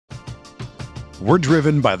We're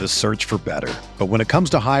driven by the search for better. But when it comes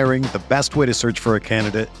to hiring, the best way to search for a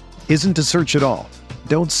candidate isn't to search at all.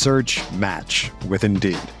 Don't search, match with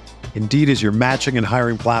Indeed. Indeed is your matching and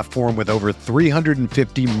hiring platform with over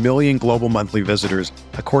 350 million global monthly visitors,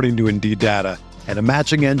 according to Indeed data, and a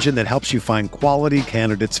matching engine that helps you find quality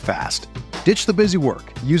candidates fast. Ditch the busy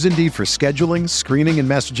work. Use Indeed for scheduling, screening, and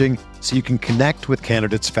messaging so you can connect with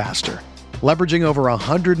candidates faster. Leveraging over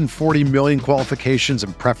 140 million qualifications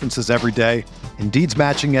and preferences every day, Indeed's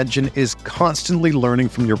matching engine is constantly learning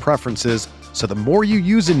from your preferences, so the more you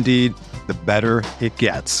use Indeed, the better it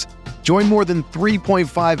gets. Join more than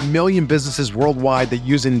 3.5 million businesses worldwide that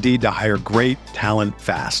use Indeed to hire great talent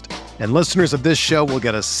fast. And listeners of this show will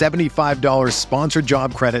get a $75 sponsored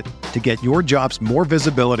job credit to get your jobs more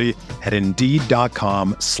visibility at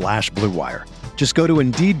Indeed.com/Blue Wire. Just go to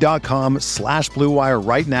Indeed.com/Blue Wire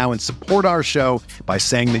right now and support our show by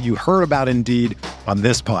saying that you heard about Indeed on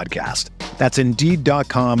this podcast. That's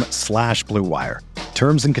Indeed.com/Blue Wire.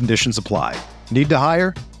 Terms and conditions apply. Need to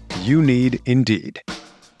hire? You need Indeed.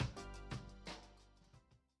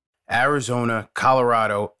 Arizona,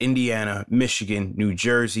 Colorado, Indiana, Michigan, New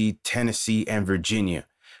Jersey, Tennessee, and Virginia.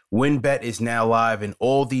 WynnBET is now live in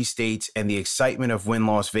all these states, and the excitement of Wynn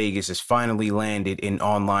Las Vegas has finally landed in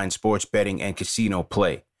online sports betting and casino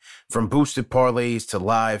play. From boosted parlays to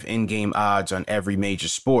live in-game odds on every major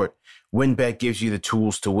sport, WynnBET gives you the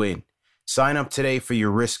tools to win. Sign up today for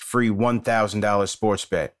your risk-free $1,000 sports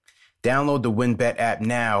bet. Download the WynnBET app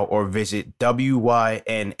now or visit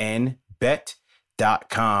WYNNBet.com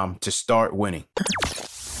to start winning.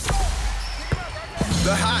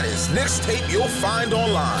 The hottest Knicks tape you'll find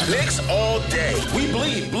online. Knicks all day. We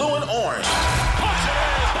bleed blue and orange.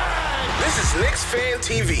 This is Knicks Fan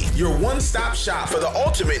TV, your one-stop shop for the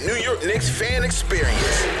ultimate New York Knicks fan experience.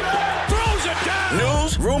 Throws it down.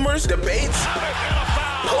 News, rumors, debates,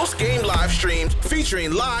 post-game live streams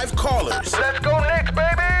featuring live callers. Let's go Knicks,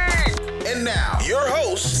 baby! And now, your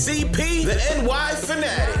host, CP, the NY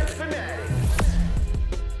Fanatic.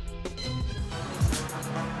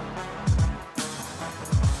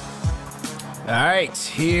 All right,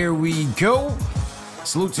 here we go.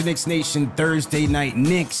 Salute to Knicks Nation, Thursday Night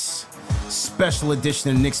Knicks. Special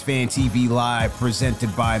edition of Knicks Fan TV Live,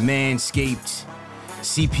 presented by Manscaped.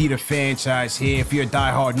 CP the franchise here. If you're a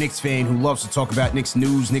diehard Knicks fan who loves to talk about Knicks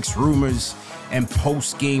news, Knicks rumors, and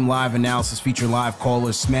post-game live analysis featuring live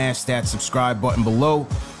callers, smash that subscribe button below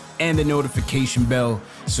and the notification bell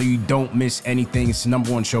so you don't miss anything. It's the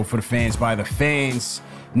number one show for the fans by the fans.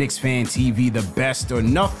 Knicks Fan TV, the best or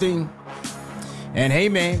nothing. And hey,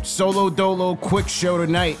 man, solo dolo, quick show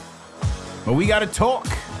tonight. But we got to talk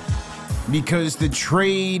because the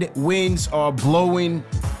trade winds are blowing,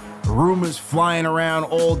 rumors flying around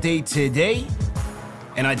all day today.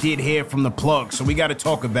 And I did hear from the plug, so we got to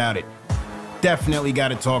talk about it. Definitely got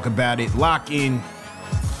to talk about it. Lock in.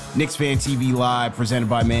 Knicks Fan TV Live, presented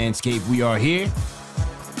by Manscaped. We are here.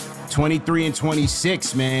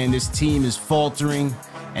 23-26, man. This team is faltering,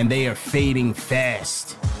 and they are fading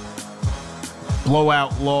fast.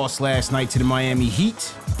 Blowout loss last night to the Miami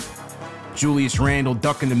Heat. Julius Randle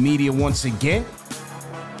ducking the media once again.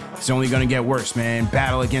 It's only going to get worse, man.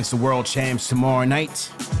 Battle against the world champs tomorrow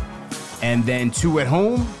night. And then 2 at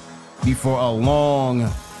home before a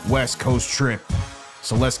long West Coast trip.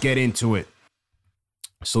 So let's get into it.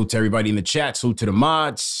 Salute to everybody in the chat. Salute to the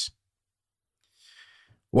mods.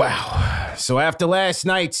 Wow. So after last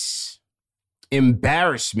night's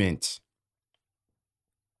embarrassment,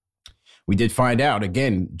 we did find out,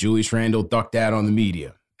 again, Julius Randle ducked out on the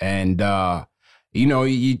media. And,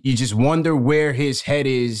 you just wonder where his head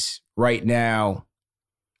is right now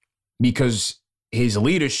because his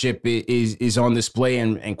leadership is on display,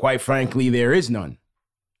 and quite frankly, there is none.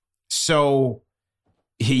 So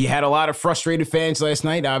he had a lot of frustrated fans last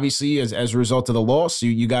night, obviously, as a result of the loss.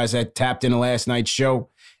 You guys had tapped into last night's show.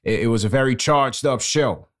 It was a very charged up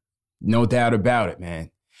show. No doubt about it,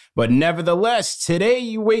 man. But nevertheless, today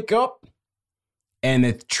you wake up and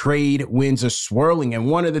the trade winds are swirling. And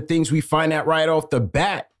one of the things we find out right off the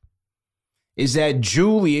bat is that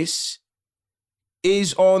Julius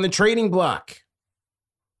is on the trading block.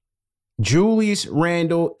 Julius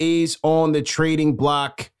Randle is on the trading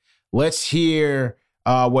block. Let's hear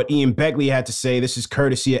what Ian Begley had to say. This is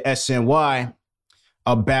courtesy of SNY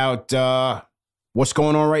about what's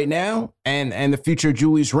going on right now and the future of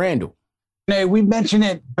Julius Randle. Hey, we mentioned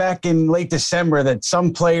it back in late December that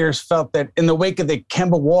some players felt that in the wake of the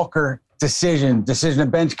Kemba Walker decision to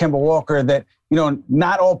bench Kemba Walker, that,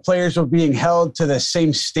 not all players were being held to the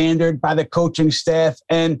same standard by the coaching staff.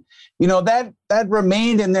 And, that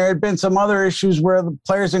remained, and there had been some other issues where the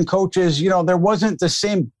players and coaches, there wasn't the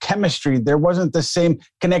same chemistry. There wasn't the same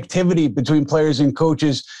connectivity between players and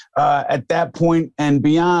coaches at that point and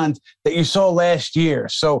beyond that you saw last year.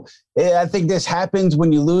 So I think this happens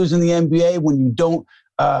when you lose in the NBA, when you don't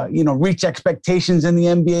reach expectations in the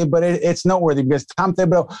NBA, but it's noteworthy because Tom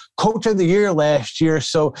Thibodeau, Coach of the Year last year.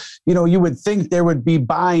 So, you would think there would be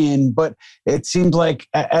buy-in, but it seems like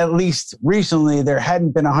at least recently there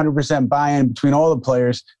hadn't been 100% buy-in between all the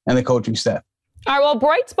players and the coaching staff. All right, well,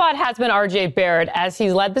 bright spot has been R.J. Barrett as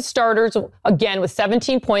he's led the starters again with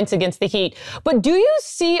 17 points against the Heat. But do you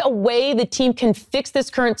see a way the team can fix this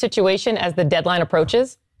current situation as the deadline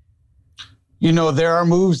approaches? There are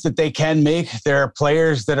moves that they can make. There are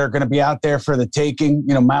players that are going to be out there for the taking.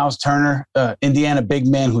 Miles Turner, Indiana big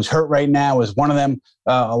man who's hurt right now, is one of them.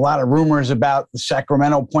 A lot of rumors about the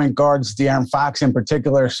Sacramento point guards, De'Aaron Fox in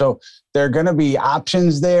particular. So there are going to be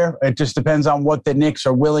options there. It just depends on what the Knicks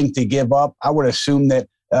are willing to give up. I would assume that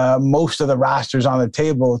most of the rosters on the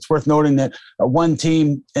table. It's worth noting that one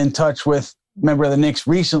team in touch with member of the Knicks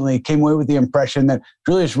recently came away with the impression that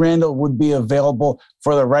Julius Randle would be available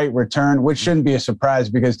for the right return, which shouldn't be a surprise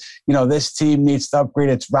because, this team needs to upgrade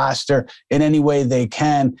its roster in any way they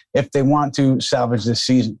can if they want to salvage this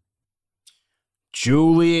season.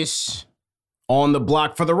 Julius on the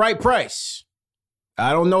block for the right price.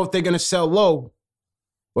 I don't know if they're going to sell low,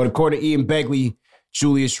 but according to Ian Begley,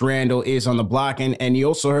 Julius Randle is on the block. And you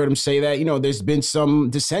also heard him say that, there's been some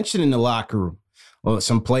dissension in the locker room. Well,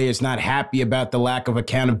 some players not happy about the lack of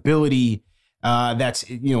accountability that's,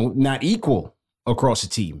 not equal across the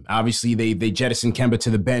team. Obviously, they jettisoned Kemba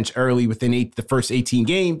to the bench early within the first 18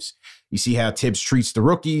 games. You see how Tibbs treats the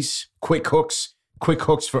rookies. Quick hooks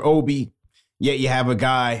for Obi. Yet you have a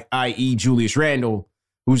guy, i.e. Julius Randle,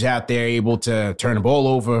 who's out there able to turn the ball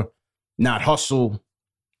over, not hustle,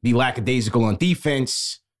 be lackadaisical on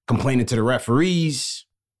defense, complaining to the referees,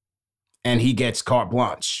 and he gets carte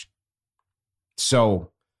blanche.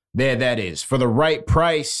 So there that is. For the right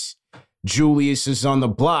price, Julius is on the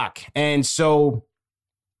block. And so,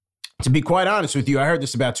 to be quite honest with you, I heard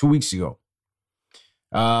this about 2 weeks ago.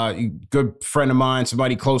 A good friend of mine,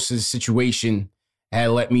 somebody close to the situation,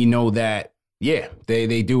 had let me know that,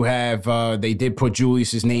 they do have, they did put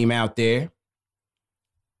Julius's name out there.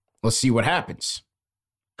 Let's see what happens.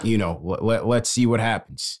 Let's see what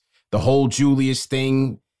happens. The whole Julius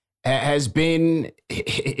thing has been,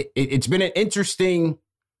 it's been an interesting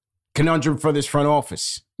conundrum for this front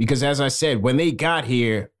office because, as I said, when they got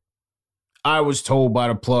here, I was told by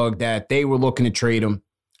the plug that they were looking to trade him.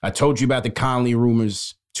 I told you about the Conley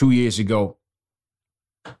rumors 2 years ago.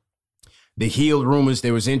 The Hield rumors,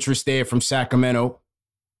 there was interest there from Sacramento,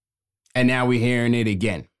 and now we're hearing it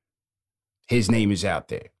again. His name is out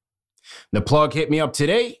there. The plug hit me up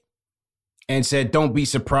today and said, don't be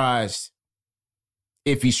surprised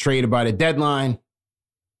if he's traded by the deadline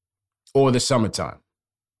or the summertime.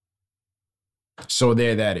 So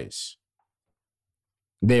there that is.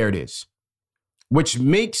 There it is. Which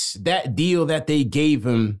makes that deal that they gave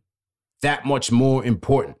him that much more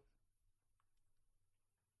important.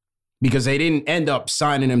 Because they didn't end up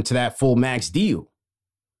signing him to that full max deal.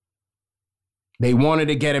 They wanted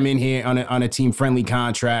to get him in here on a team-friendly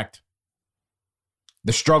contract.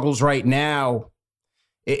 The struggles right now,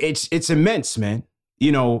 it's immense, man.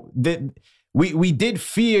 That we did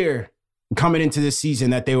fear coming into this season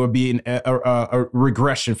that there would be a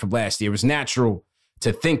regression from last year. It was natural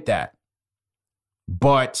to think that.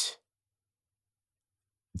 But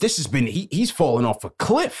this has been, he's fallen off a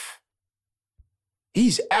cliff.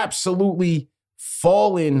 He's absolutely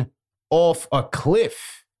fallen off a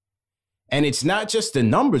cliff. And it's not just the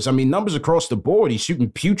numbers. I mean, numbers across the board. He's shooting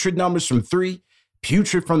putrid numbers from three,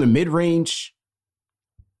 putrid from the mid-range.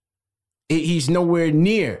 He's nowhere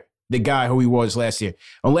near the guy who he was last year.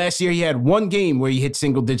 And last year, he had one game where he hit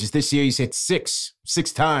single digits. This year, he's hit six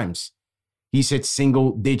times. He's hit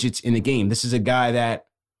single digits in the game. This is a guy that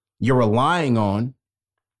you're relying on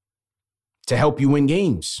to help you win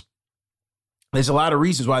games. There's a lot of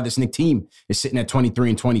reasons why this Knicks team is sitting at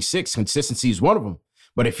 23 and 26. Consistency is one of them.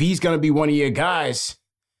 But if he's going to be one of your guys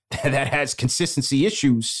that has consistency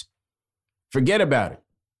issues, forget about it.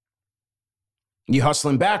 You're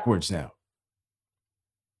hustling backwards now.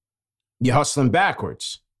 You're hustling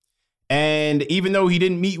backwards. And even though he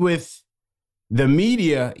didn't meet with the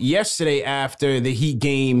media yesterday after the Heat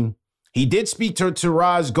game, he did speak to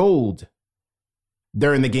Roz Gold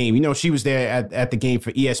during the game. She was there at the game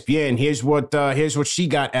for ESPN. Here's what she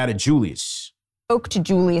got out of Julius. Spoke to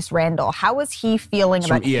Julius Randle. How is he feeling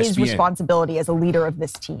about his responsibility as a leader of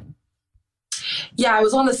this team? Yeah, I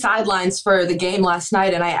was on the sidelines for the game last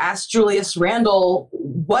night, and I asked Julius Randle,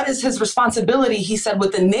 what is his responsibility? He said,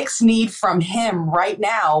 what the Knicks need from him right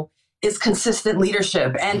now is consistent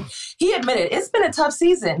leadership. And he admitted it's been a tough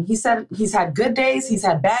season. He said he's had good days, he's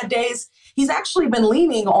had bad days. He's actually been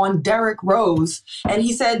leaning on Derrick Rose. And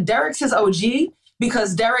he said Derrick's his OG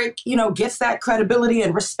because Derrick, gets that credibility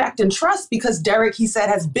and respect and trust because Derrick, he said,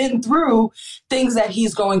 has been through things that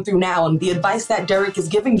he's going through now. And the advice that Derrick is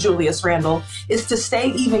giving Julius Randle is to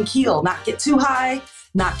stay even keel, not get too high,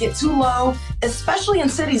 not get too low, especially in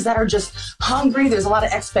cities that are just hungry. There's a lot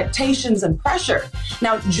of expectations and pressure.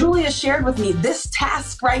 Now, Julius shared with me this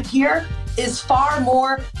task right here is far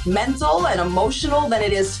more mental and emotional than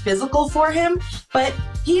it is physical for him, but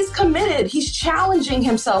he's committed. He's challenging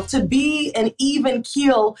himself to be an even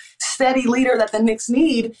keel, steady leader that the Knicks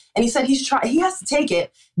need. And he said he has to take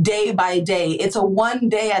it day by day. It's a one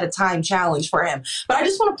day at a time challenge for him. But I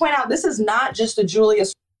just want to point out, this is not just a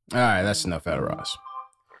Julius. All right, that's enough out of Ross.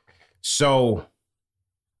 So,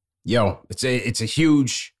 it's a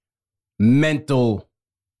huge mental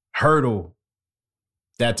hurdle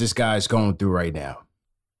that this guy's going through right now.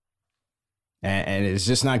 And it's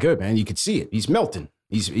just not good, man. You can see it. He's melting.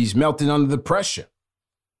 He's melting under the pressure.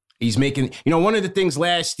 He's making, one of the things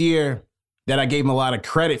last year that I gave him a lot of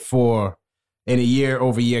credit for in a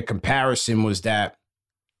year-over-year comparison was that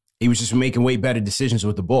he was just making way better decisions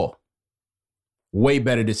with the ball. Way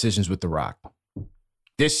better decisions with the rock.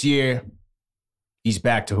 This year, he's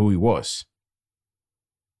back to who he was.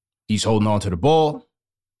 He's holding on to the ball.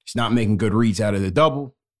 He's not making good reads out of the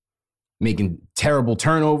double, making terrible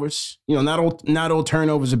turnovers. Not all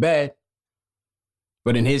turnovers are bad,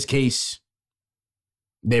 but in his case,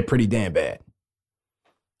 they're pretty damn bad.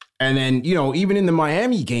 And then, even in the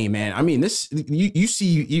Miami game, man, I mean, this you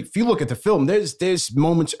see, if you look at the film, there's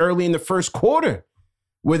moments early in the first quarter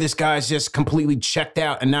where this guy's just completely checked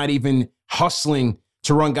out and not even hustling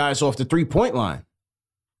to run guys off the three-point line.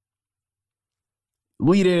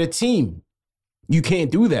 Leader of the team. You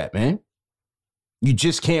can't do that, man. You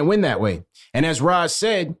just can't win that way. And as Roz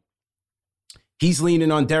said, he's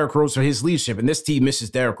leaning on Derrick Rose for his leadership, and this team misses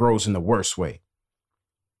Derrick Rose in the worst way.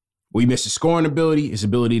 We miss his scoring ability, his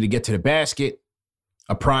ability to get to the basket,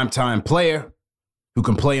 a primetime player who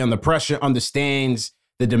can play under pressure, understands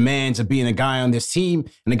the demands of being a guy on this team,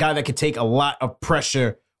 and a guy that can take a lot of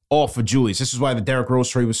pressure off of Julius. This is why the Derrick Rose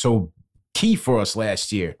trade was so key for us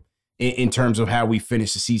last year in terms of how we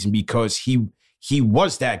finished the season, because he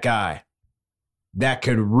was that guy that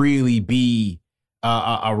could really be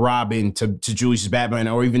a Robin to Julius's Batman,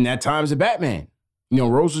 or even at times a Batman.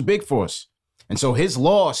 Rose was big for us. And so his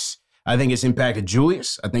loss, I think it's impacted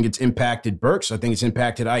Julius. I think it's impacted Burks. I think it's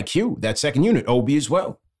impacted IQ, that second unit, Obi as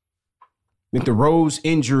well. I think the Rose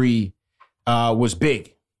injury was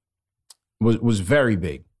big, was very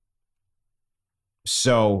big.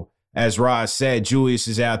 So, as Roz said, Julius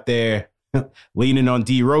is out there leaning on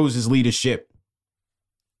D. Rose's leadership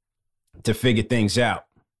to figure things out,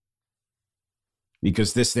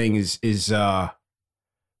 because this thing is just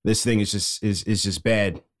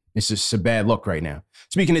bad. It's just a bad look right now.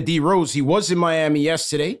 Speaking of D. Rose, he was in Miami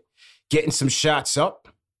yesterday, getting some shots up.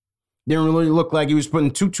 Didn't really look like he was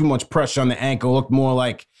putting too much pressure on the ankle. Looked more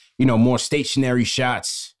like, more stationary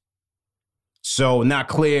shots. So not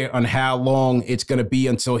clear on how long it's going to be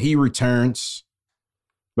until he returns.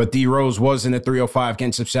 But D. Rose was in the 305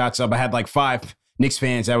 getting some shots up. I had like 5 Knicks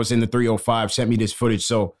fans that was in the 305 sent me this footage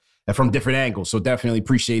from different angles. So definitely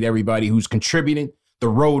appreciate everybody who's contributing. The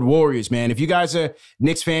Road Warriors, man. If you guys are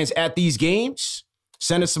Knicks fans at these games,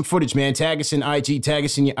 send us some footage, man. Tag us in IG, tag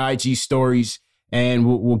us in your IG stories, and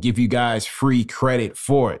we'll give you guys free credit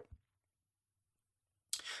for it.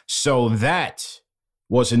 So that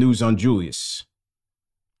was the news on Julius.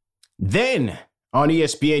 Then on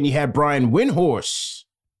ESPN, you had Brian Windhorst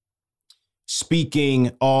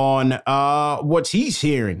speaking on what he's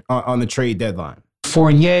hearing on the trade deadline.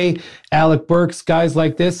 Fournier, Alec Burks, guys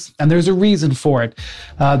like this, and there's a reason for it.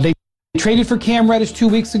 They traded for Cam Reddish 2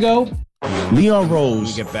 weeks ago. Leon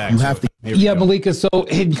Rose, you have to. Yeah, Malika. So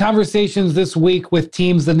in conversations this week with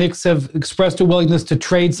teams, the Knicks have expressed a willingness to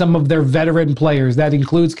trade some of their veteran players. That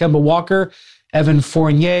includes Kemba Walker, Evan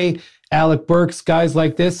Fournier, Alec Burks, guys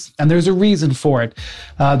like this, and there's a reason for it.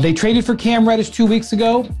 They traded for Cam Reddish 2 weeks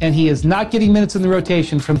ago, and he is not getting minutes in the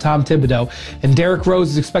rotation from Tom Thibodeau. And Derrick Rose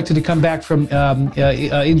is expected to come back from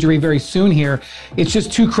injury very soon here. It's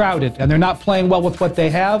just too crowded, and they're not playing well with what they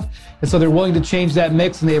have, and so they're willing to change that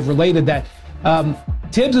mix, and they have related that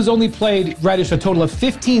Tibbs has only played Reddish a total of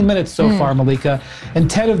 15 minutes so far, Malika,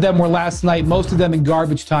 and 10 of them were last night, most of them in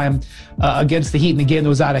garbage time against the Heat in a game that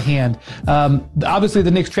was out of hand. Obviously,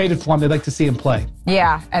 the Knicks traded for him. They'd like to see him play.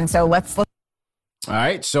 Yeah, and so let's look. All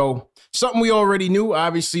right, so something we already knew,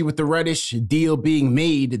 obviously, with the Reddish deal being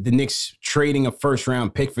made, the Knicks trading a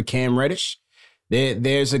first-round pick for Cam Reddish,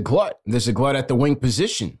 there's a glut. There's a glut at the wing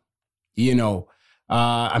position. There's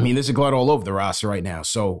a glut all over the roster right now,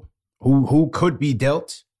 so... Who could be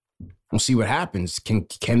dealt? We'll see what happens.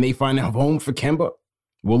 Can they find a home for Kemba?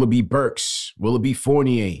 Will it be Burks? Will it be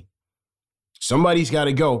Fournier? Somebody's got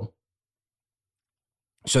to go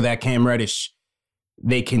so that Cam Reddish,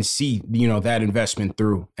 they can see, that investment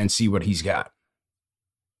through and see what he's got.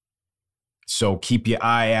 So keep your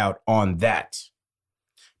eye out on that.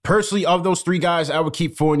 Personally, of those three guys, I would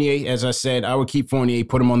keep Fournier. As I said, I would keep Fournier,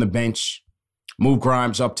 put him on the bench, move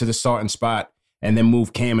Grimes up to the starting spot, and then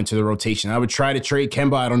move Cam into the rotation. I would try to trade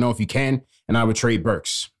Kemba. I don't know if you can. And I would trade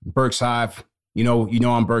Burks. Burks Hive. You know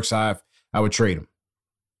I'm Burks Hive. I would trade him.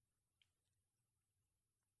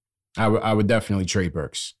 I would definitely trade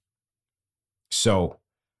Burks. So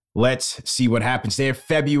let's see what happens there.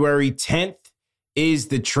 February 10th is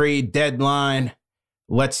the trade deadline.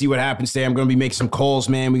 Let's see what happens there. I'm going to be making some calls,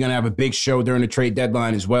 man. We're going to have a big show during the trade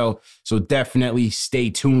deadline as well. So definitely stay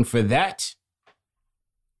tuned for that.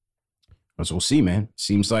 So we'll see, man.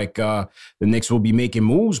 Seems like the Knicks will be making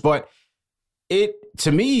moves, but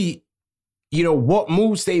to me, what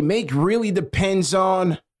moves they make really depends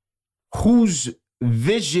on whose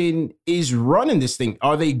vision is running this thing.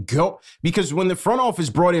 Are they because when the front office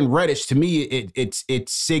brought in Reddish, to me, it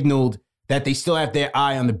signaled that they still have their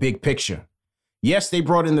eye on the big picture. Yes, they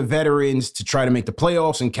brought in the veterans to try to make the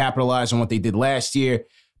playoffs and capitalize on what they did last year,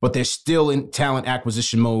 but they're still in talent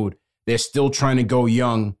acquisition mode. They're still trying to go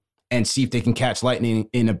young and see if they can catch lightning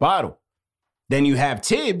in a bottle. Then you have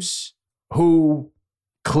Tibbs, who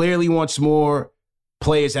clearly wants more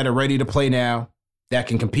players that are ready to play now, that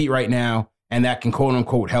can compete right now, and that can, quote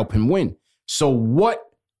unquote, help him win. So what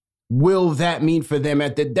will that mean for them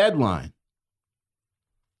at the deadline?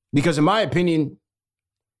 Because in my opinion,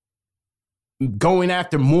 going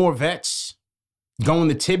after more vets, going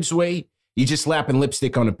the Tibbs way, you're just slapping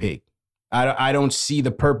lipstick on a pig. I don't see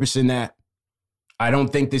the purpose in that. I don't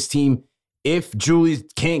think this team, if Julius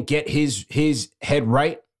can't get his head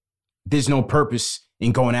right, there's no purpose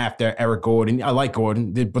in going after Eric Gordon. I like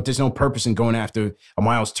Gordon, but there's no purpose in going after a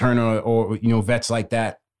Miles Turner or vets like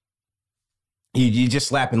that. You're just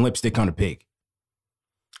slapping lipstick on a pig.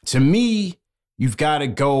 To me, you've got to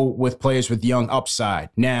go with players with young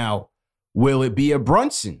upside. Now, will it be a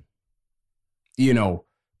Brunson?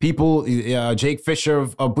 People, Jake Fisher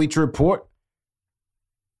of Bleacher Report,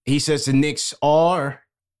 he says the Knicks are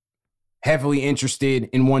heavily interested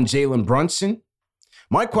in one Jalen Brunson.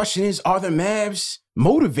 My question is, are the Mavs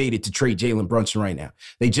motivated to trade Jalen Brunson right now?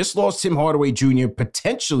 They just lost Tim Hardaway Jr.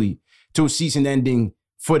 potentially to a season-ending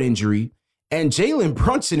foot injury, and Jalen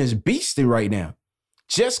Brunson is beasting right now.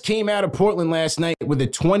 Just came out of Portland last night with a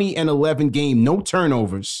 20-11 game, no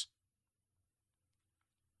turnovers.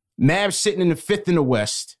 Mavs sitting in the 5th in the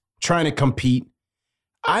West, trying to compete.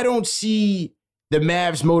 I don't see the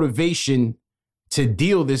Mavs' motivation to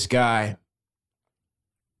deal this guy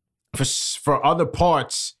for other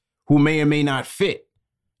parts who may or may not fit.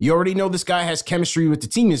 You already know this guy has chemistry with the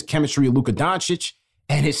team, his chemistry with Luka Doncic,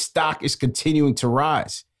 and his stock is continuing to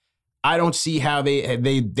rise. I don't see how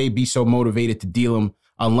they'd be so motivated to deal him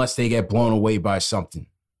unless they get blown away by something.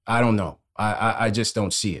 I don't know. I just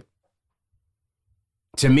don't see it.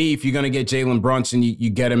 To me, if you're going to get Jalen Brunson, you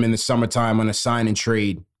get him in the summertime on a sign and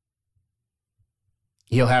trade.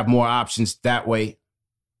 He'll have more options that way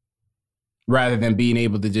rather than being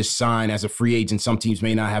able to just sign as a free agent. Some teams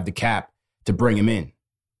may not have the cap to bring him in.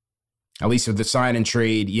 At least with the sign and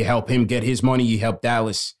trade, you help him get his money. You help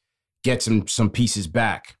Dallas get some pieces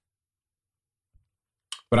back.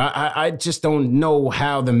 But I just don't know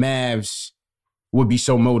how the Mavs would be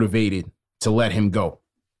so motivated to let him go.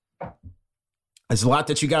 There's a lot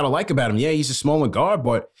that you got to like about him. Yeah, he's a smaller guard,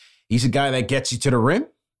 but he's a guy that gets you to the rim,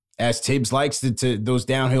 as Tibbs likes to those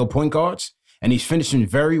downhill point guards. And he's finishing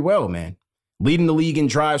very well, man. Leading the league in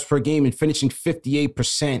drives per game and finishing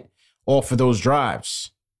 58% off of those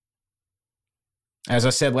drives. As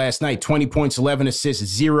I said last night, 20 points, 11 assists,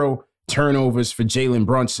 0 turnovers for Jalen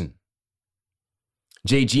Brunson.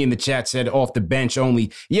 JG in the chat said off the bench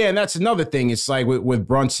only. Yeah, and that's another thing. It's like with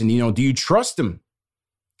Brunson, do you trust him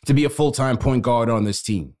to be a full-time point guard on this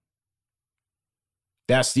team?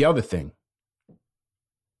 That's the other thing.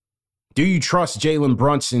 Do you trust Jalen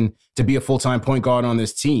Brunson to be a full-time point guard on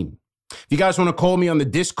this team? If you guys want to call me on the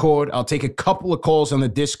Discord, I'll take a couple of calls on the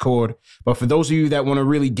Discord. But for those of you that want to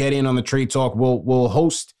really get in on the trade talk, we'll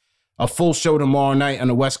host a full show tomorrow night on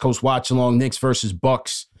the West Coast Watch Along, Knicks versus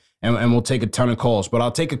Bucks, and we'll take a ton of calls. But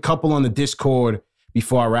I'll take a couple on the Discord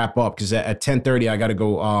before I wrap up, because at 10:30 I got to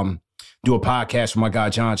go do a podcast with my guy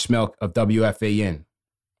John Schmelk of WFAN.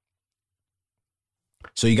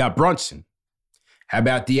 So you got Brunson. How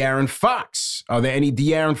about De'Aaron Fox? Are there any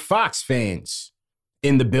De'Aaron Fox fans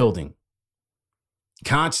in the building?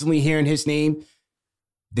 Constantly hearing his name.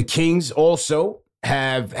 The Kings also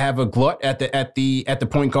have a glut at the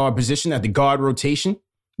point guard position, at the guard rotation.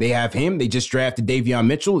 They have him. They just drafted Davion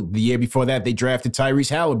Mitchell. The year before that, they drafted Tyrese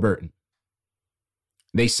Halliburton.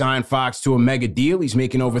 They signed Fox to a mega deal. He's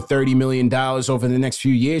making over $30 million over the next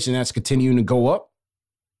few years, and that's continuing to go up.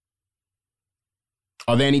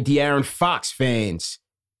 Are there any De'Aaron Fox fans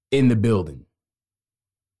in the building?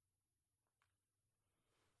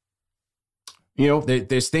 You know,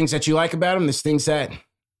 there's things that you like about him. There's things that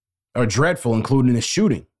are dreadful, including the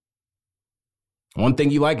shooting. One thing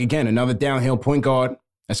you like, again, another downhill point guard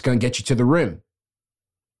that's going to get you to the rim.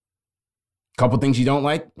 A couple things you don't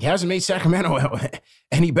like. He hasn't made Sacramento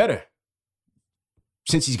any better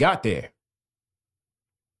since he's got there.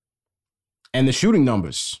 And the shooting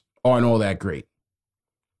numbers aren't all that great.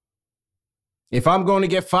 If I'm going to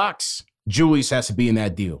get Fox, Julius has to be in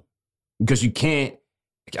that deal. Because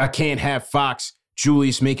I can't have Fox,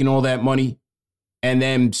 Julius making all that money and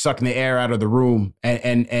then sucking the air out of the room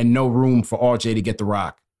and no room for RJ to get the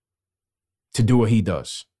rock to do what he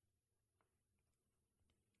does.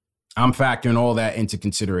 I'm factoring all that into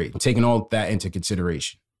consideration, taking all that into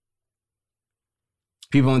consideration.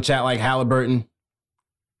 People in chat like Halliburton.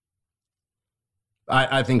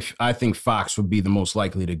 I think Fox would be the most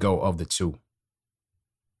likely to go of the two.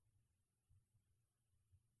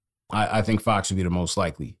 I think Fox would be the most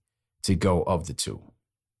likely to go of the two.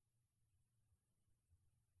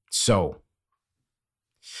 So,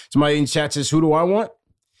 somebody in chat says, who do I want?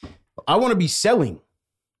 I want to be selling.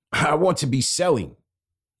 I want to be selling.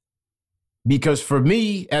 Because for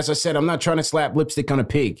me, as I said, I'm not trying to slap lipstick on a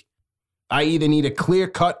pig. I either need a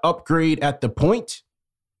clear-cut upgrade at the point,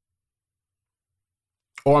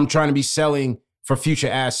 or I'm trying to be selling for future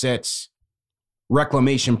assets,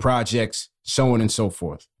 reclamation projects, so on and so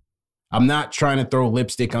forth. I'm not trying to throw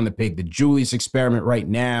lipstick on the pig. The Julius experiment right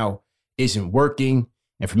now isn't working.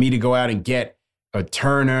 And for me to go out and get a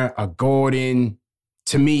Turner, a Gordon,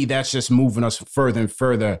 to me, that's just moving us further and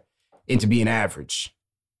further into being average.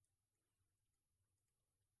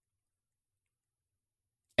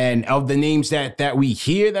 And of the names that we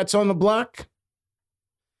hear that's on the block,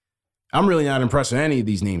 I'm really not impressed with any of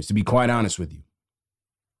these names, to be quite honest with you.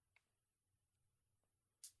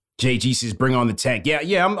 JG says, bring on the tank.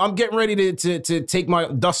 Yeah, I'm getting ready to take my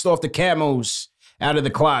dust off the camos out of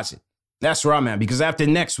the closet. That's where I'm at, because after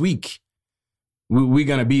next week, we're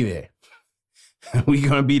going to be there. We're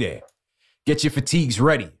going to be there. Get your fatigues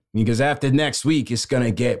ready, because after next week, it's going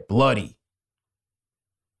to get bloody.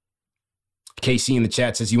 KC in the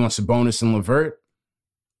chat says he wants Sabonis and LeVert.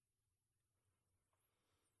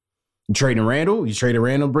 You trading Randall? You traded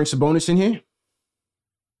Randall, bring Sabonis in here?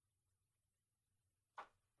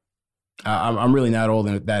 I'm really not all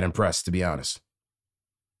that impressed, to be honest.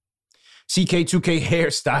 CK2K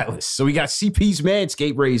hairstylist. So we got CP's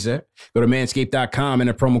Manscaped razor. Go to manscaped.com and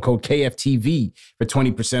a promo code KFTV for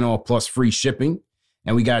 20% off plus free shipping.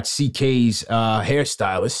 And we got CK's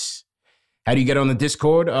hairstylist. How do you get on the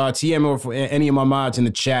Discord? TM or for any of my mods in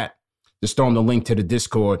the chat. Just throw them the link to the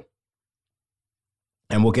Discord.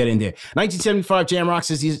 And we'll get in there. 1975 Jamrock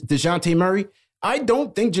says DeJounte Murray. I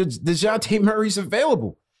don't think DeJounte Murray's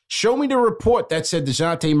available. Show me the report that said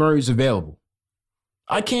DeJounte Murray's available.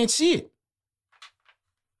 I can't see it.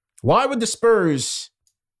 Why would the Spurs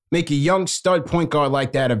make a young stud point guard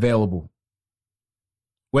like that available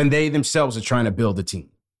when they themselves are trying to build a team?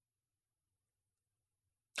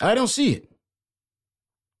 I don't see it.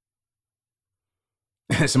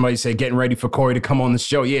 Somebody said, getting ready for Corey to come on the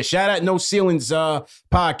show. Yeah, shout out No Ceilings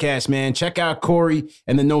podcast, man. Check out Corey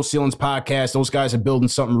and the No Ceilings podcast. Those guys are building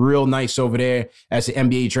something real nice over there as the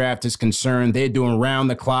NBA draft is concerned. They're doing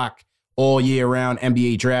round-the-clock, all-year-round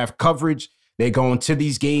NBA draft coverage. They're going to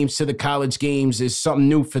these games, to the college games. There's something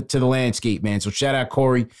new to the landscape, man. So shout out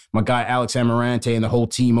Corey, my guy Alex Amarante, and the whole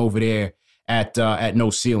team over there at No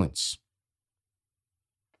Ceilings.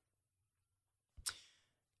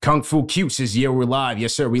 Kung Fu Cute says, yeah, we're live.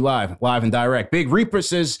 Yes, sir, we live and direct. Big Reaper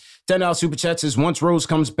says, $10 Super Chat says, once Rose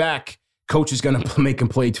comes back, coach is going to make him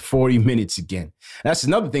play 40 minutes again. That's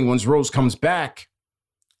another thing. Once Rose comes back,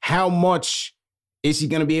 how much is he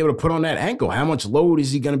going to be able to put on that ankle? How much load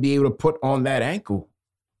is he going to be able to put on that ankle?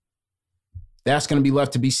 That's going to be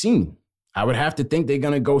left to be seen. I would have to think they're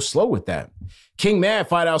going to go slow with that. King Mad,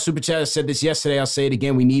 $5 Super Chat, said this yesterday. I'll say it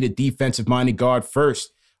again. We need a defensive-minded guard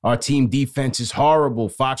first. Our team defense is horrible.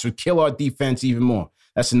 Fox would kill our defense even more.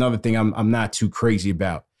 That's another thing I'm not too crazy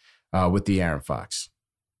about with the Aaron Fox.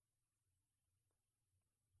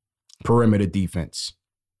 Perimeter defense.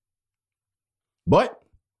 But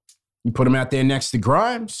you put him out there next to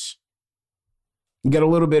Grimes, you get a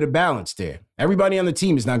little bit of balance there. Everybody on the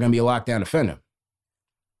team is not going to be a lockdown defender.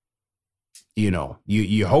 You know,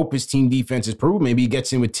 you hope his team defense is improved. Maybe he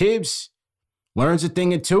gets in with Tibbs, learns a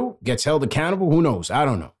thing or two, gets held accountable. Who knows? I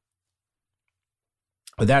don't know.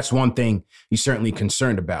 But that's one thing he's certainly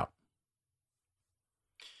concerned about.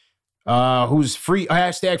 Who's free?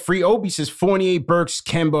 Hashtag free Obi says Fournier, Burks,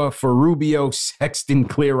 Kemba for Rubio, Sexton,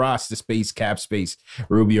 clear roster space, cap space.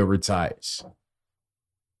 Rubio retires.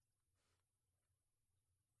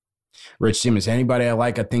 Rich Simmons, anybody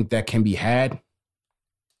I think that can be had?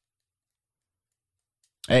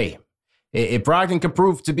 Hey, if Brogdon can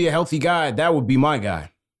prove to be a healthy guy, that would be my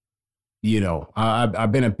guy. You know,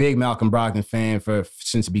 I've been a big Malcolm Brogdon fan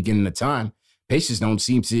since the beginning of time. Pacers don't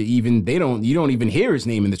seem to even, you don't even hear his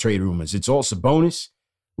name in the trade rumors. It's all Sabonis,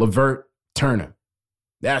 LeVert, Turner.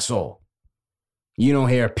 That's all. You don't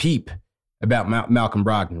hear a peep about Malcolm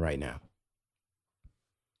Brogdon right now.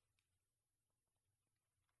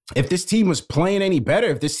 If this team was playing any better,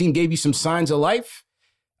 if this team gave you some signs of life,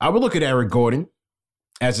 I would look at Eric Gordon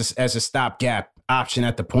as a stopgap option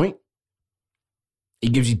at the point. He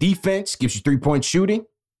gives you defense, gives you three-point shooting,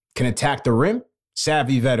 can attack the rim,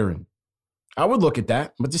 savvy veteran. I would look at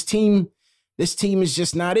that, but this team is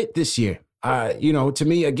just not it this year. To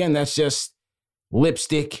me, again, that's just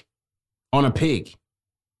lipstick on a pig.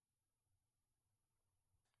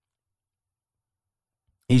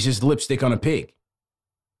 He's just lipstick on a pig.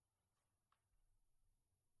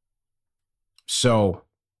 So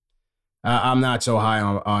I'm not so high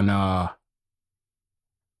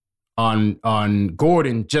on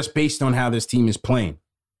Gordon just based on how this team is playing.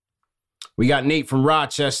 We got Nate from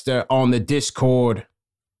Rochester on the Discord.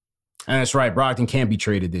 And that's right, Brogdon can't be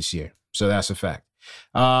traded this year. So that's a fact.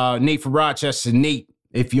 Nate from Rochester. Nate,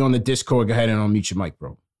 if you're on the Discord, go ahead and unmute your mic,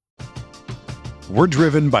 bro. We're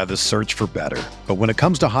driven by the search for better. But when it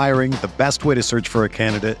comes to hiring, the best way to search for a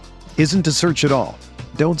candidate isn't to search at all.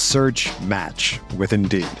 Don't search, match with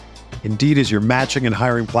Indeed. Indeed is your matching and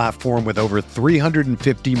hiring platform with over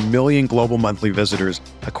 350 million global monthly visitors,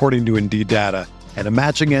 according to Indeed data, and a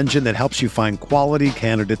matching engine that helps you find quality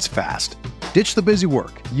candidates fast. Ditch the busy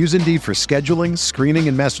work. Use Indeed for scheduling, screening,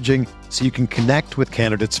 and messaging so you can connect with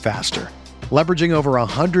candidates faster. Leveraging over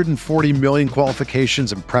 140 million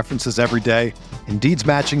qualifications and preferences every day, Indeed's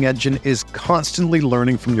matching engine is constantly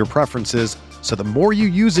learning from your preferences, so the more you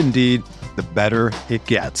use Indeed, the better it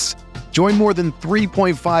gets. Join more than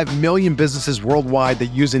 3.5 million businesses worldwide that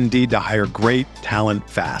use Indeed to hire great talent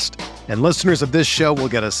fast. And listeners of this show will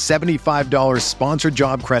get a $75 sponsored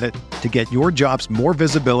job credit to get your jobs more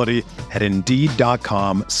visibility at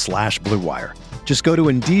Indeed.com/Blue Wire. Just go to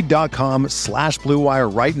Indeed.com/Blue Wire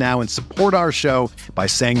right now and support our show by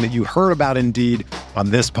saying that you heard about Indeed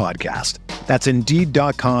on this podcast. That's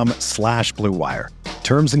Indeed.com/Blue Wire.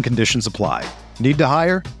 Terms and conditions apply. Need to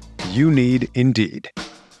hire? You need Indeed.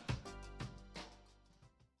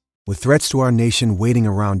 With threats to our nation waiting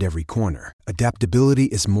around every corner, adaptability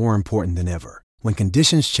is more important than ever. When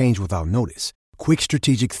conditions change without notice, quick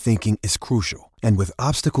strategic thinking is crucial. And with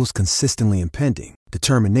obstacles consistently impending,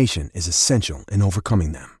 determination is essential in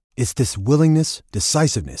overcoming them. It's this willingness,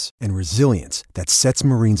 decisiveness, and resilience that sets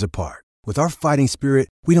Marines apart. With our fighting spirit,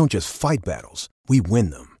 we don't just fight battles, we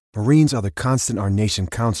win them. Marines are the constant our nation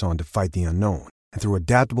counts on to fight the unknown. And through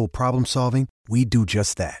adaptable problem solving, we do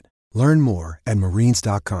just that. Learn more at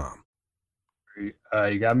Marines.com.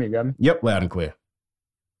 You got me? Yep, loud and clear.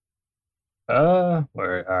 All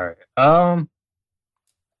right.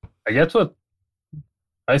 I guess what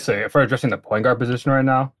I say, if we're addressing the point guard position right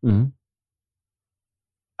now,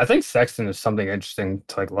 I think Sexton is something interesting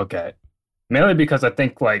to look at. Mainly because I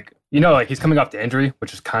think he's coming off the injury,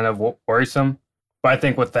 which is kind of worrisome. But I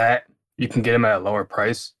think with that, you can get him at a lower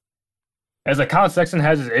price. As Colin Sexton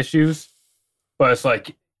has his issues, but it's I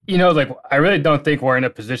really don't think we're in a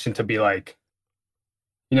position to be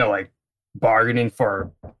bargaining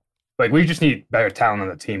for, we just need better talent on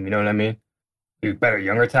the team. You know what I mean? Better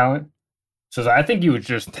younger talent. So I think you would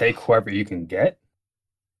just take whoever you can get,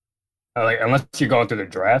 unless you're going through the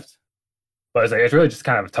draft. But it's really just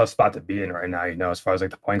kind of a tough spot to be in right now, as far as the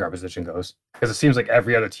point guard position goes. Because it seems like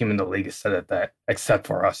every other team in the league is set at that, except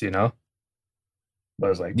for us, But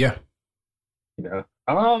it's like, yeah, you know,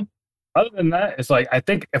 other than that, it's like, I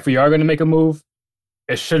think if we are going to make a move,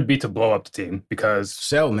 it should be to blow up the team because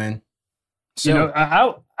sell, man. You know,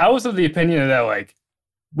 I was of the opinion that like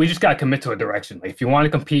we just got to commit to a direction. Like if you want to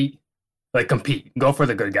compete, like compete, go for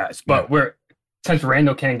the good guys. But since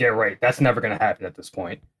Randall can't get right, that's never going to happen at this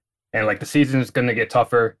point. And like the season is going to get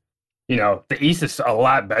tougher. You know, the East is a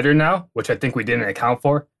lot better now, which I think we didn't account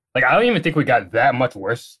for. Like I don't even think we got that much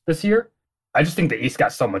worse this year. I just think the East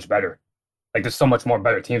got so much better. Like there's so much more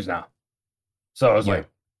better teams now. So I was like,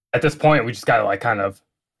 at this point, we just got to like kind of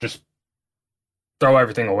just throw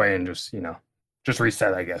everything away and just, you know, just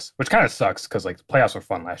reset, I guess, which kind of sucks because like the playoffs were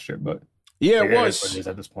fun last year, but yeah, it was what it is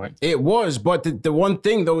at this point. It was, but the one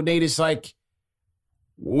thing though, Nate, is like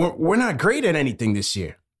we're not great at anything this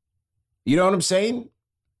year. You know what I'm saying?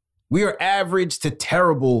 We are average to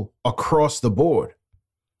terrible across the board.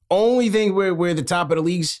 Only thing we're the top of the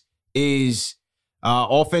leagues is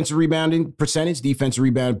offensive rebounding percentage, defensive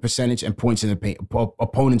rebounding percentage, and points in the paint,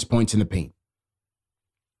 opponents' points in the paint.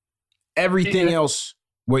 Everything else,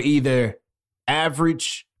 we're either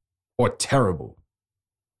average or terrible.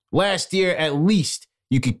 Last year, at least,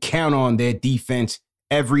 you could count on their defense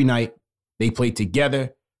every night. They played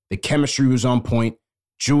together. The chemistry was on point.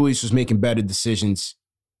 Julius was making better decisions.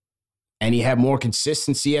 And he had more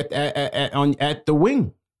consistency at the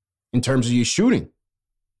wing in terms of your shooting.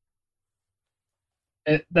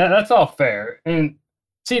 That's all fair. And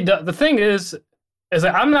see, the thing is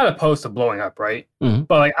like I'm not opposed to blowing up, right? Mm-hmm.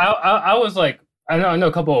 But like I was like, I know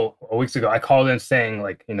a couple of weeks ago I called in saying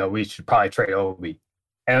like, you know, we should probably trade Obi.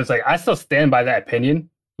 And it's like I still stand by that opinion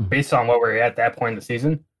based on what we're at that point in the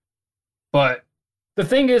season. But the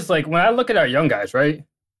thing is, like, when I look at our young guys, right?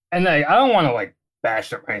 And like I don't want to like bash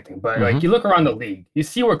them or anything, but like you look around the league, you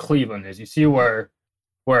see where Cleveland is, you see where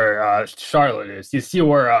Charlotte is, you see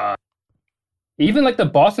where even like the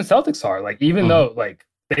Boston Celtics are. Like even though like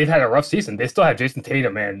they've had a rough season, they still have Jason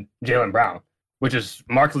Tatum and Jaylen Brown, which is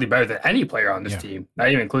markedly better than any player on this team, not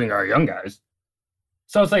even including our young guys.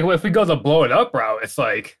 So it's like, well, if we go the blow it up route, it's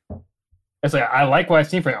like I like what I've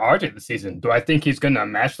seen from RJ this season. Do I think he's gonna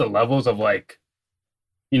match the levels of like,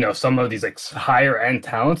 you know, some of these like higher end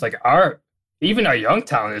talents? Like even our young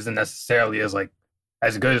talent isn't necessarily as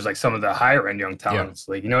good as like some of the higher end young talents.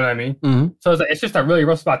 Like, you know what I mean? Mm-hmm. So it's just a really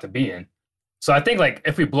rough spot to be in. So I think like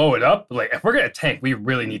if we blow it up, like if we're gonna tank, we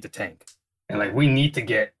really need to tank, and like we need to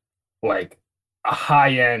get like a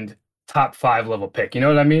high end top 5 level pick. You know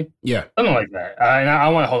what I mean? Yeah, something like that. And I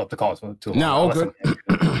want to hold up the call too long. No, all good,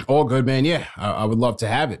 all good, man. Yeah, I would love to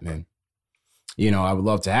have it, man. You know, I would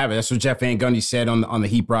love to have it. That's what Jeff Van Gundy said on the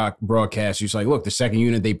Heat broadcast. He was like, "Look, the second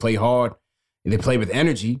unit, they play hard, they play with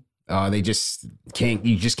energy. They just can't.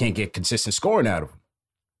 You just can't get consistent scoring out of them,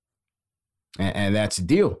 and that's the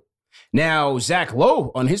deal." Now, Zach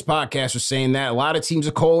Lowe on his podcast was saying that a lot of teams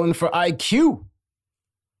are calling for IQ.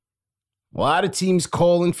 A lot of teams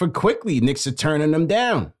calling for Quickly. Knicks are turning them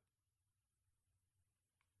down.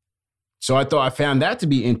 So I found that to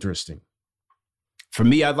be interesting. For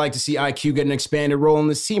me, I'd like to see IQ get an expanded role in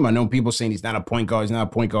this team. I know people saying he's not a point guard,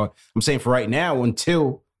 I'm saying for right now,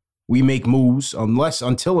 until we make moves,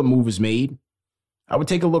 until a move is made, I would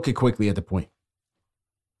take a look at Quickly at the point.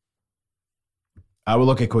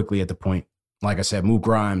 Like I said, move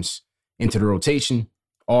Grimes into the rotation.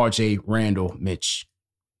 RJ, Randall, Mitch.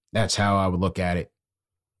 That's how I would look at it.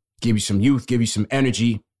 Give you some youth, give you some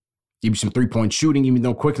energy, give you some three-point shooting, even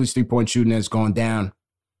though Quickly's three-point shooting has gone down.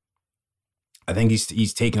 I think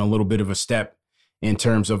he's taken a little bit of a step in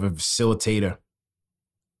terms of a facilitator.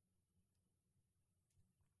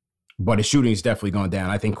 But his shooting has definitely gone down.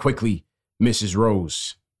 I think Quickly misses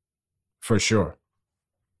Rose for sure.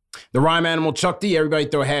 The Rhyme Animal Chuck D, everybody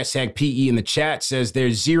throw a hashtag PE in the chat, says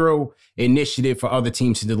there's zero initiative for other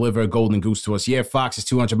teams to deliver a golden goose to us. Yeah, Fox is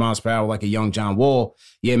 200 miles per hour like a young John Wall.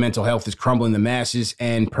 Yeah, mental health is crumbling the masses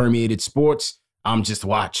and permeated sports. I'm just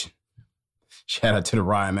watching. Shout out to the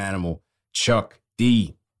Rhyme Animal Chuck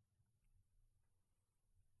D.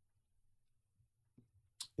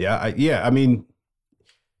 I mean,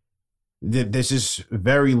 this is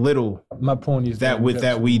very little. My point is that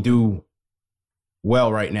we do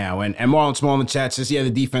well right now. And Marlon Small in the chat says, yeah,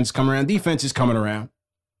 the defense is coming around. Defense is coming around.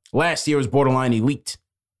 Last year was borderline elite.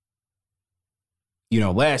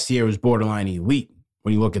 Last year was borderline elite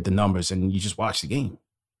when you look at the numbers and you just watch the game.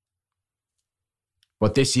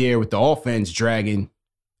 But this year with the offense dragging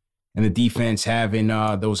and the defense having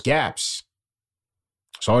those gaps,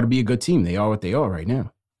 it's hard to be a good team. They are what they are right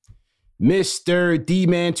now. Mr.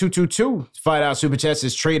 D-Man222, $5 Super Chat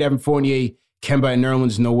says, trade Evan Fournier, Kemba and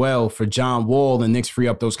Nerlens Noel for John Wall, and Knicks free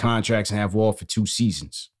up those contracts and have Wall for 2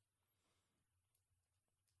 seasons.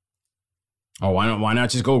 Oh, why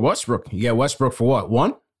not just go Westbrook? You got Westbrook for what?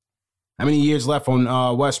 1? How many years left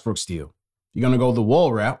on Westbrook's deal? You're gonna go the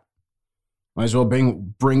Wall route. Might as well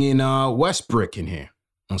bring in Westbrook in here.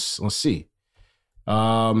 Let's see.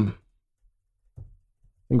 I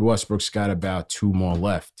think Westbrook's got about 2 more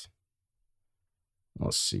left.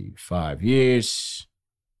 Let's see, 5 years.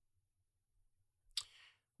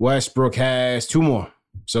 Westbrook has 2 more.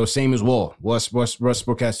 So same as Wall.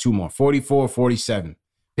 Westbrook has 2 more. 44, 47.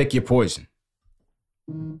 Pick your poison.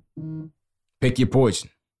 Pick your poison.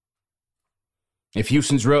 If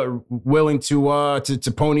Houston's willing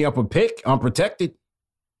to pony up a pick unprotected,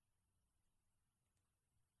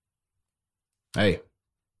 hey,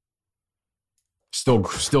 still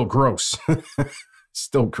gross. Still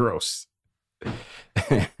gross.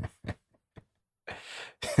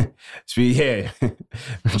 So yeah,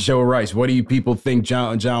 Joe Rice. What do you people think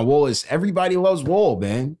John Wall is? Everybody loves Wall,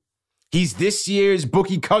 man. He's this year's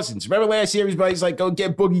Boogie Cousins. Remember last year, everybody's like, go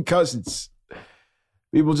get Boogie Cousins.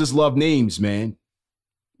 People just love names, man.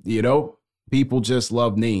 You know, people just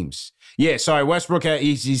love names. Yeah, sorry, Westbrook,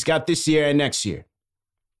 he's got this year and next year.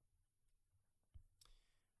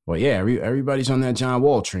 Well, yeah, everybody's on that John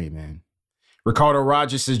Wall train, man. Ricardo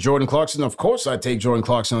Rogers says Jordan Clarkson. Of course I'd take Jordan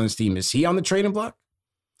Clarkson on this team. Is he on the trading block?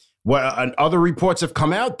 Well, and other reports have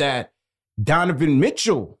come out that Donovan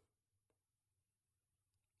Mitchell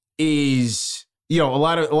is, you know, a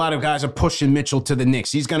lot of guys are pushing Mitchell to the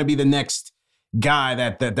Knicks. He's going to be the next guy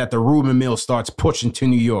that the rumor mill starts pushing to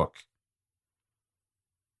New York.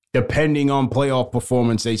 Depending on playoff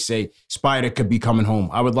performance, they say Spider could be coming home.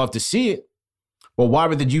 I would love to see it. But why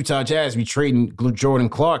would the Utah Jazz be trading Jordan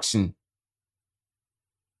Clarkson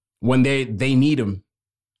when they need him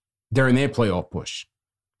during their playoff push?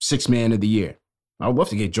 6th man of the year. I would love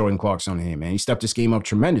to get Jordan Clarkson on here, man. He stepped this game up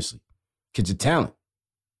tremendously. Kid's a talent.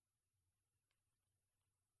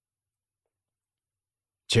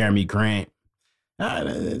 Jeremy Grant.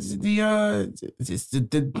 The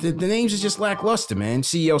names are just lackluster, man.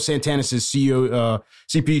 CEO Santana says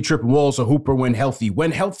CPU Triple Wall's a hooper when healthy.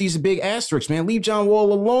 When healthy is a big asterisk, man. Leave John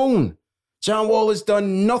Wall alone. John Wall has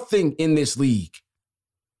done nothing in this league.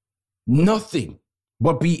 Nothing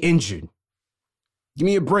but be injured. Give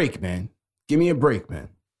me a break, man. Give me a break, man.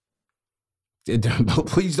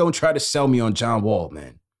 Please don't try to sell me on John Wall,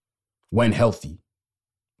 man. When healthy.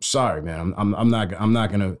 Sorry, man. I'm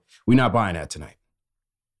not gonna. We're not buying that tonight.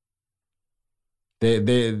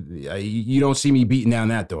 You don't see me beating down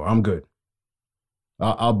that door. I'm good.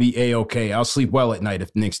 I'll be A-okay. I'll sleep well at night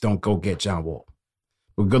if the Knicks don't go get John Wall.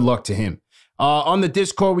 But good luck to him. On the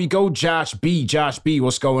Discord we go. Josh B. Josh B,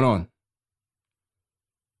 what's going on?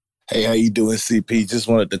 Hey, how you doing, CP? Just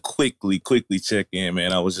wanted to quickly check in,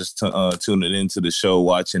 man. I was just tuning into the show,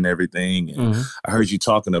 watching everything. And I heard you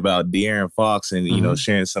talking about De'Aaron Fox and, you know,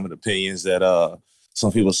 sharing some of the opinions that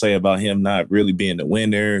some people say about him not really being the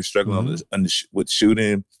winner, struggling with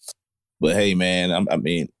shooting. But, hey, man,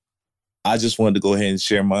 I just wanted to go ahead and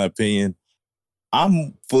share my opinion.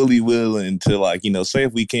 I'm fully willing to, like, you know, say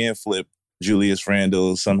if we can flip Julius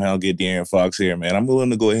Randle, somehow get De'Aaron Fox here, man. I'm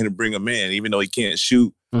willing to go ahead and bring him in, even though he can't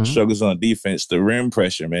shoot. Struggles on defense, the rim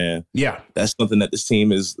pressure, man. Yeah. That's something that this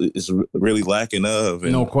team is really lacking of.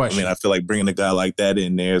 And, no question. I mean, I feel like bringing a guy like that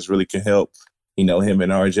in there really can help, you know, him and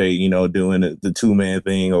RJ, you know, doing the 2-man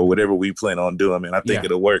thing or whatever we plan on doing, man. I think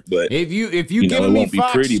it'll work. But if you give me Fox, be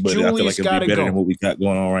pretty, but I feel like it'll be better than what we got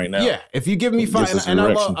going on right now. Yeah. If you give me Fox, and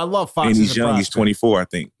I love Fox. And he's young, he's 24, I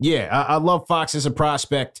think. Yeah, I love Fox as a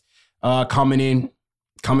prospect coming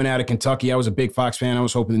out of Kentucky. I was a big Fox fan. I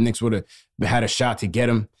was hoping the Knicks would have had a shot to get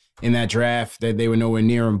him in that draft. That they were nowhere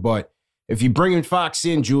near him. But if you bring in Fox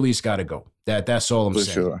in, Julius got to go. That's all I'm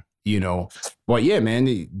saying. Sure. You know, but yeah, man,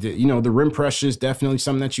 the rim pressure is definitely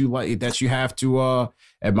something that you like, that you have to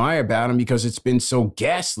admire about him, because it's been so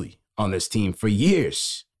ghastly on this team for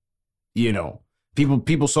years. You know,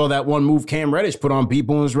 people saw that one move Cam Reddish put on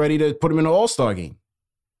people and was ready to put him in an All-Star game.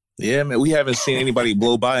 Yeah, man, we haven't seen anybody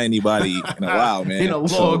blow by anybody in a while, man. In a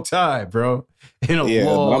long time, bro. In a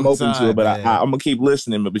long time. I'm open to it, but I'm gonna keep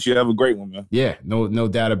listening. But you have a great one, man. Yeah, no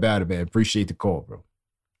doubt about it, man. Appreciate the call, bro.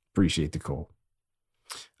 Appreciate the call.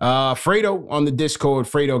 Fredo on the Discord.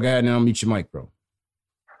 Fredo, go ahead and unmute your mic, bro.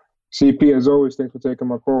 CP, as always, thanks for taking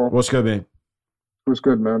my call. What's good, man? What's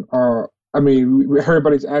good, man? I mean,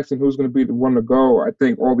 everybody's asking who's going to be the one to go. I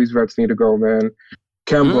think all these vets need to go, man.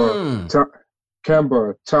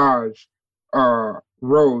 Kemba, Taj,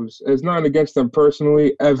 Rose. It's not against them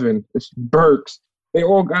personally. Evan, it's Burks. They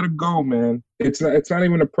all got to go, man. It's not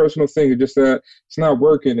even a personal thing. It's just that it's not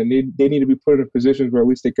working, and they need to be put in positions where at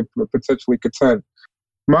least they could potentially contend.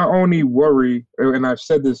 My only worry, and I've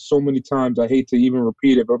said this so many times, I hate to even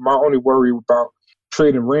repeat it, but my only worry about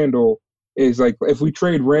trading Randle is like if we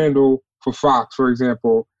trade Randle for Fox, for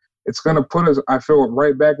example, it's going to put us, I feel,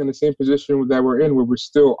 right back in the same position that we're in where we're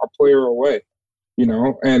still a player away, you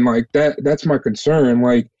know? And like that's my concern.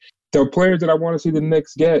 Like the players that I want to see the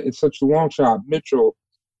Knicks get, it's such a long shot. Mitchell,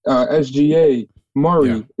 SGA,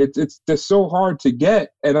 Murray, it's just so hard to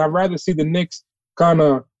get. And I'd rather see the Knicks kind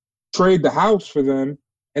of trade the house for them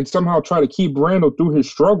and somehow try to keep Randle through his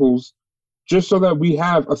struggles just so that we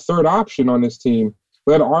have a third option on this team.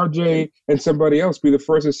 Let RJ and somebody else be the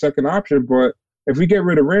first and second option. But if we get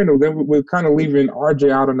rid of Randle, then we're kind of leaving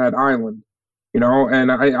RJ out on that island, you know? And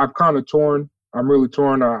I'm kind of torn. I'm really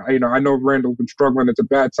torn. You know, I know Randle's been struggling. It's a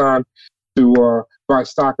bad time to buy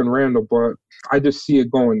stock in Randle, but I just see it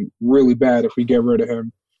going really bad if we get rid of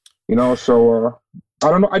him, you know? So, I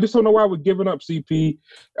don't know. I just don't know why we're giving up CP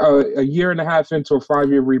a year and a half into a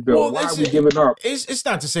 5-year rebuild. Why are we giving up? It's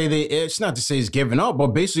not to say it's giving up, but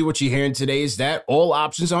basically what you're hearing today is that all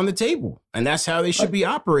options are on the table, and that's how they should be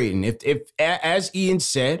operating. If as Ian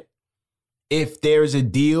said, if there's a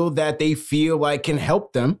deal that they feel like can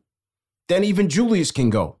help them, then even Julius can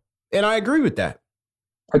go, and I agree with that.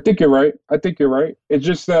 I think you're right. It's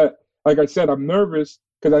just that, like I said, I'm nervous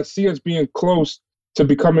because I see us being close to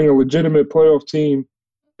becoming a legitimate playoff team,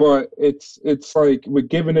 but it's like we're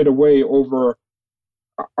giving it away over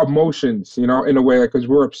emotions, you know, in a way, like because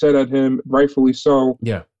we're upset at him, rightfully so.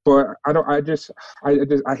 Yeah. But I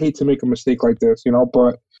hate to make a mistake like this, you know.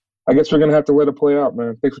 But I guess we're gonna have to let it play out,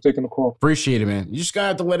 man. Thanks for taking the call. Appreciate it, man. You just gotta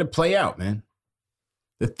have to let it play out, man.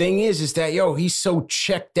 The thing is that he's so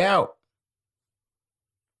checked out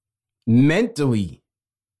mentally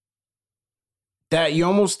that you're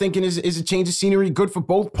almost thinking is a change of scenery good for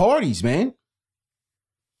both parties, man?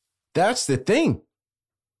 That's the thing.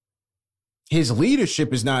 His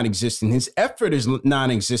leadership is non-existent. His effort is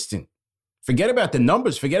non-existent. Forget about the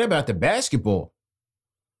numbers. Forget about the basketball.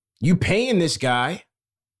 You paying this guy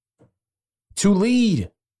to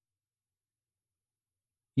lead.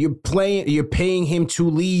 You're paying him to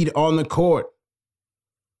lead on the court.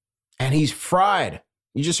 And he's fried.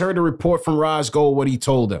 You just heard a report from Roz Gold, what he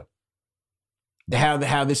told her.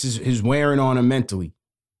 How this is wearing on him mentally.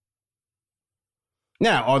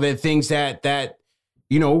 Now, are there things that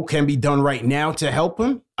you know can be done right now to help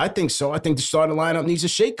him? I think so. I think the starting lineup needs a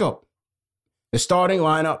shakeup. The starting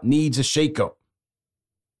lineup needs a shakeup.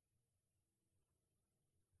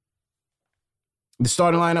 The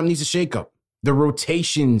starting lineup needs a shakeup. The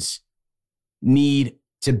rotations need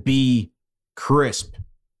to be crisp.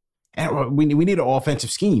 And we need an offensive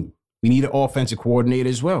scheme. We need an offensive coordinator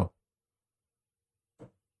as well.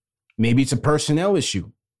 Maybe it's a personnel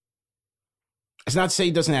issue. It's not to say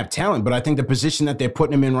he doesn't have talent, but I think the position that they're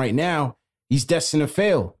putting him in right now, he's destined to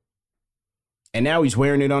fail. And now he's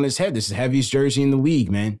wearing it on his head. This is the heaviest jersey in the league,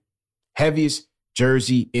 man. Heaviest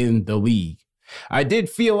jersey in the league. I did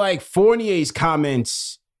feel like Fournier's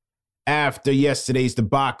comments after yesterday's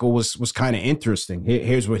debacle was kind of interesting.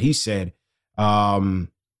 Here's what he said.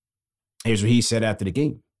 Here's what he said after the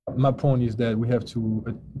game. My point is that we have to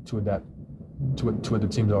adapt to what the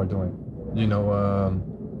teams are doing. You know,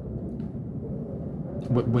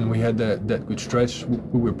 when we had that good stretch,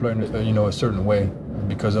 we were playing a certain way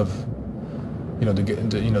because of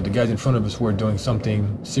the guys in front of us were doing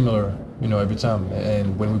something similar every time.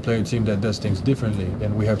 And when we play a team that does things differently,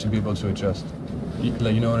 then we have to be able to adjust.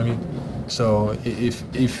 You know what I mean? So if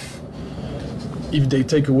they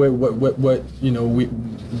take away what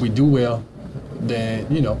we do well, then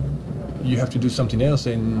you have to do something else,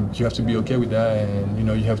 and you have to be okay with that, and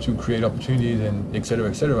you have to create opportunities, and et cetera,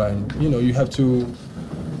 and you have to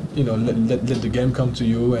let the game come to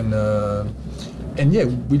you, and yeah,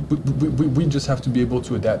 we just have to be able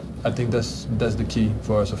to adapt. I think that's the key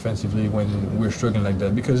for us offensively when we're struggling like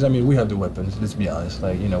that, because we have the weapons. Let's be honest,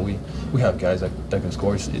 we have guys that can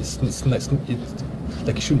score. It's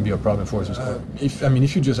like it shouldn't be a problem for us to score. If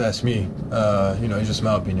you just ask me, it's just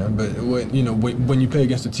my opinion. But when you play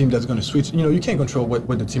against a team that's going to switch, you can't control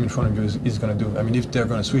what the team in front of you is going to do. If they're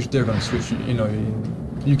going to switch, they're going to switch.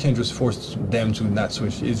 You can't just force them to not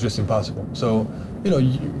switch. It's just impossible. So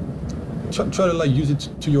try to use it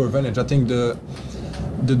to your advantage. I think the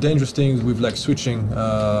dangerous things with switching,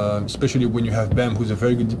 especially when you have Bam, who's a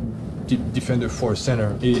very good defender for a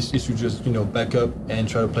center, is to just back up and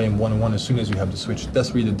try to play him one-on-one as soon as you have the switch.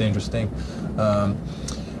 That's really the dangerous thing.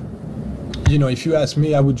 If you ask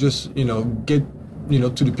me, I would just get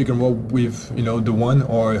to the pick and roll with the one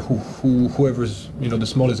or whoever's the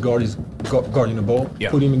smallest guard is guarding the ball. Yeah.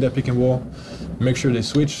 Put him in that pick and roll. make sure they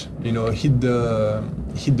switch, hit the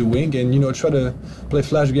wing, and try to play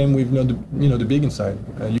flash game with the big inside.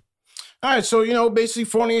 All right, so basically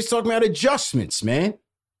Fournier's talking about adjustments, man.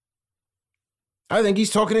 I think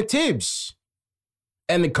he's talking to Tibbs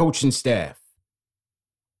and the coaching staff.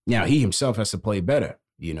 Now he himself has to play better.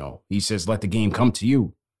 He says let the game come to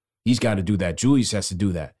you. He's got to do that. Julius has to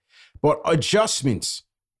do that. But adjustments,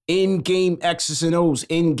 in-game X's and O's,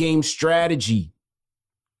 in-game strategy.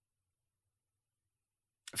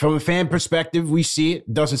 From a fan perspective, we see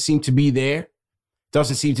it. Doesn't seem to be there.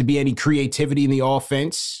 Doesn't seem to be any creativity in the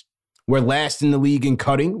offense. We're last in the league in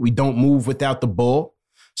cutting. We don't move without the ball.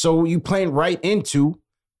 So you playing right into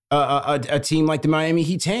a team like the Miami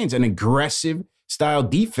Heat's hands, an aggressive style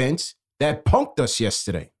defense that punked us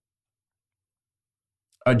yesterday.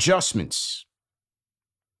 Adjustments.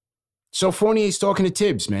 So Fournier's talking to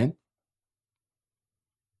Tibbs, man.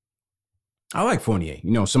 I like Fournier.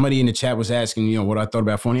 Somebody in the chat was asking, what I thought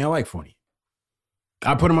about Fournier. I like Fournier.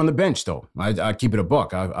 I put him on the bench, though. I keep it a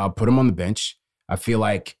buck. I'll put him on the bench. I feel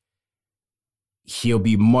like he'll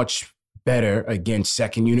be much better against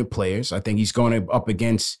second unit players. I think he's going up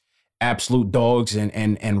against absolute dogs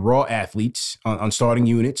and raw athletes on starting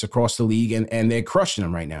units across the league, and they're crushing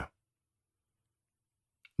him right now.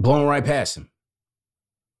 Blowing right past him.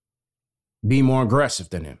 Be more aggressive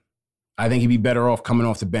than him. I think he'd be better off coming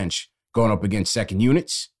off the bench, going up against second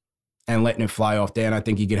units and letting it fly off there. And I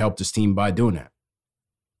think he could help this team by doing that.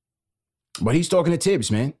 But he's talking to Tibbs,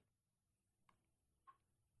 man.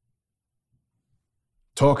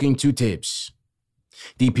 Talking to Tibbs.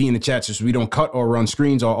 DP in the chat says, we don't cut or run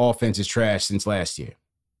screens. Our offense is trash since last year.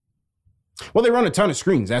 Well, they run a ton of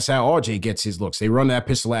screens. That's how RJ gets his looks. They run that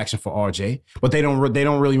pistol action for RJ, but they don't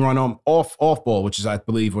really run off ball, which is, I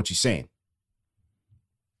believe, what you're saying.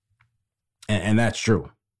 And that's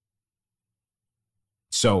true.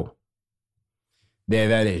 So, there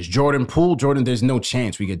that is. Jordan Poole. There's no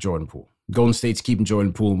chance we get Jordan Poole. Golden State's keeping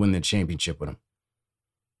Jordan Poole and winning the championship with him.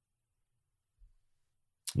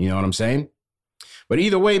 You know what I'm saying? But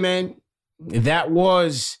either way, man, that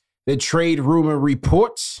was the trade rumor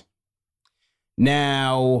reports.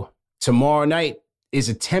 Now, tomorrow night is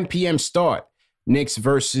a 10 p.m. start. Knicks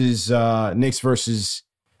versus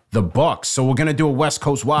the Bucks. So we're going to do a West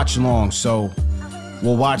Coast watch along. So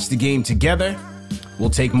we'll watch the game together. We'll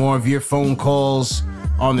take more of your phone calls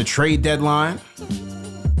on the trade deadline.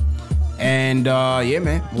 And yeah,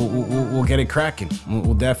 man, we'll get it cracking.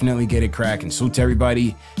 We'll definitely get it cracking. Salute to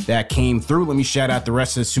everybody that came through. Let me shout out the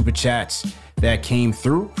rest of the super chats that came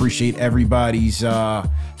through. Appreciate everybody's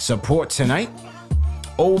support tonight.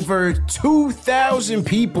 Over 2,000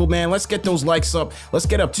 people, man. Let's get those likes up. Let's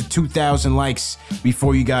get up to 2,000 likes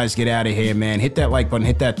before you guys get out of here, man. Hit that like button.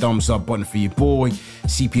 Hit that thumbs up button for your boy,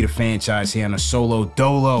 CP the Franchise, here on a solo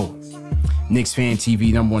dolo. Knicks Fan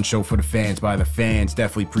TV, #1 show for the fans by the fans.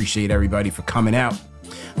 Definitely appreciate everybody for coming out.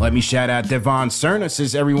 Let me shout out Devon Cerna.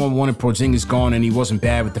 Says everyone wanted Porzingis gone and he wasn't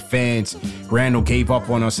bad with the fans. Randall gave up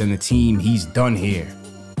on us and the team. He's done here.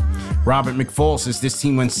 Robert McFall says this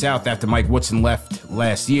team went south after Mike Woodson left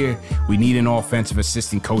last year. We need an offensive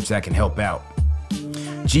assistant coach that can help out.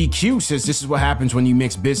 GQ says this is what happens when you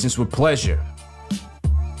mix business with pleasure.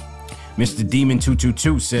 Mr. Demon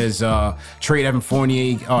 222 says trade Evan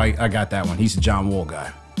Fournier. Oh, I got that one. He's a John Wall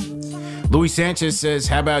guy. Louis Sanchez says,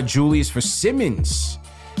 how about Julius for Simmons?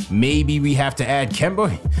 Maybe we have to add Kemba.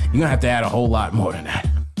 You're gonna have to add a whole lot more than that.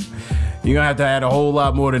 You're gonna have to add a whole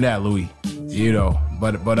lot more than that, Louis.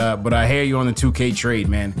 But I hear you on the 2K trade,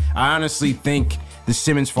 man. I honestly think the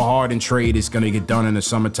Simmons for Harden trade is gonna get done in the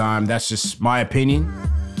summertime. That's just my opinion.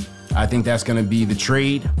 I think that's gonna be the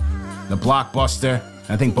trade, the blockbuster.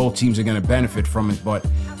 I think both teams are going to benefit from it, but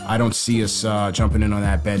I don't see us jumping in on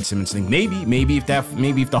that Ben Simmons thing. Maybe if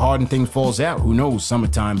the Harden thing falls out, who knows?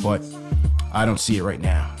 Summertime, but I don't see it right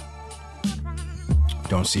now.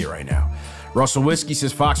 Don't see it right now. Russell Whiskey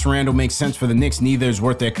says Fox and Randall makes sense for the Knicks. Neither is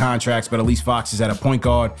worth their contracts, but at least Fox is at a point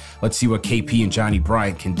guard. Let's see what KP and Johnny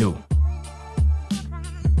Bryant can do.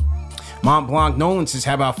 Mont Blanc Nolan says,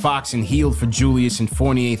 how about Fox and Hield for Julius and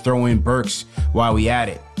Fournier? Throw in Burks while we at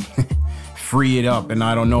it. Free it up, and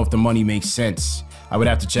I don't know if the money makes sense. I would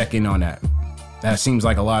have to check in on that. That seems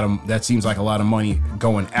like a lot of money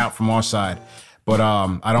going out from our side. But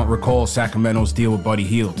I don't recall Sacramento's deal with Buddy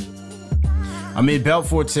Hield. Amid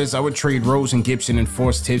Belfort says I would trade Rose and Gibson and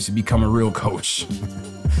force Tibbs to become a real coach.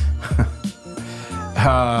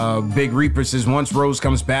 Big Reaper says once Rose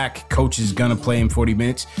comes back, coach is gonna play him 40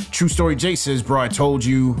 minutes. True Story Jay says, bro, I told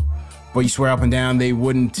you. But you swear up and down they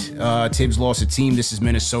wouldn't. Tibbs lost a team. This is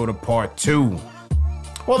Minnesota Part 2.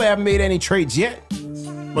 Well, they haven't made any trades yet.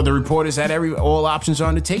 But the report is that all options are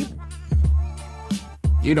on the table.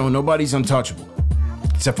 You know, nobody's untouchable.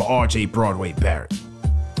 Except for RJ Broadway Barrett.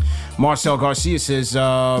 Marcel Garcia says,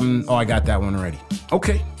 I got that one already.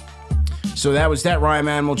 Okay. So that was that, Ryan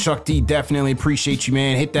Manimal. Chuck D, definitely appreciate you,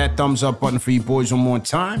 man. Hit that thumbs up button for you boys one more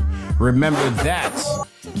time. Remember that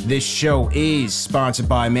this show is sponsored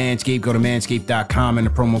by Manscaped. Go to manscaped.com and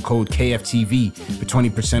the promo code KFTV for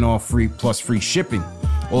 20% off free plus free shipping.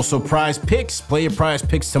 Also, Prize Picks. Play your Prize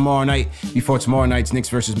Picks tomorrow night before tomorrow night's Knicks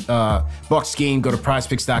versus Bucks game. Go to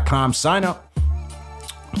prizepicks.com. Sign up.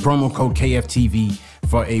 Promo code KFTV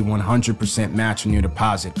for a 100% match on your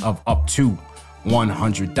deposit of up to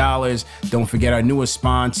 $100. Don't forget our newest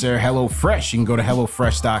sponsor, HelloFresh. You can go to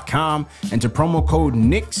HelloFresh.com, enter promo code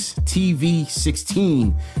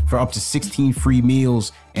NIXTV16 for up to 16 free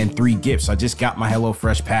meals and 3 gifts. I just got my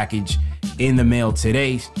HelloFresh package in the mail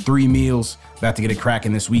today. 3 meals. About to get it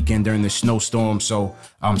cracking this weekend during the snowstorm, so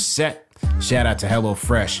I'm set. Shout out to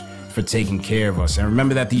HelloFresh for taking care of us. And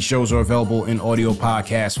remember that these shows are available in audio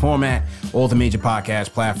podcast format, all the major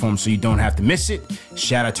podcast platforms, so you don't have to miss it.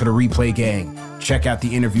 Shout out to the Replay Gang. Check out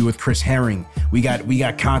the interview with Chris Herring. We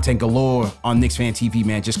got content galore on Knicks Fan TV,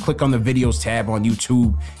 man. Just click on the videos tab on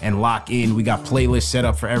YouTube and lock in. We got playlists set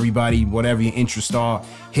up for everybody, whatever your interests are.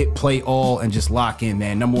 Hit play all and just lock in,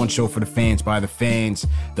 man. Number one show for the fans, by the fans.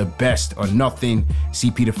 The best or nothing.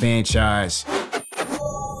 CP the Franchise.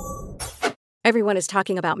 Everyone is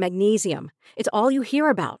talking about magnesium. It's all you hear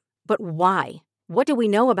about. But why? What do we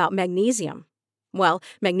know about magnesium? Well,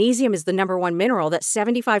 magnesium is the number one mineral that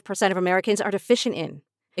 75% of Americans are deficient in.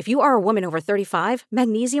 If you are a woman over 35,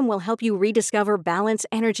 magnesium will help you rediscover balance,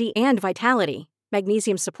 energy, and vitality.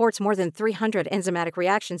 Magnesium supports more than 300 enzymatic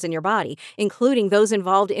reactions in your body, including those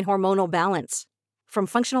involved in hormonal balance. From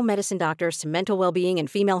functional medicine doctors to mental well-being and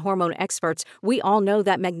female hormone experts, we all know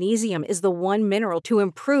that magnesium is the one mineral to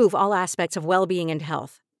improve all aspects of well-being and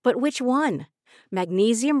health. But which one?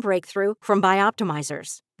 Magnesium Breakthrough from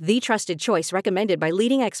Bioptimizers, the trusted choice recommended by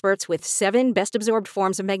leading experts with 7 best-absorbed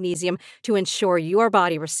forms of magnesium to ensure your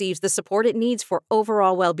body receives the support it needs for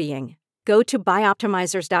overall well-being. Go to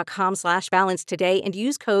bioptimizers.com/balance today and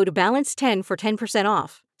use code BALANCE10 for 10%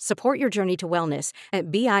 off. Support your journey to wellness at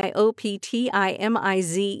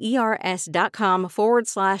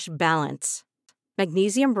bioptimizers.com/balance.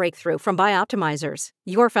 Magnesium Breakthrough from Bioptimizers,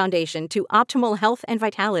 your foundation to optimal health and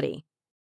vitality.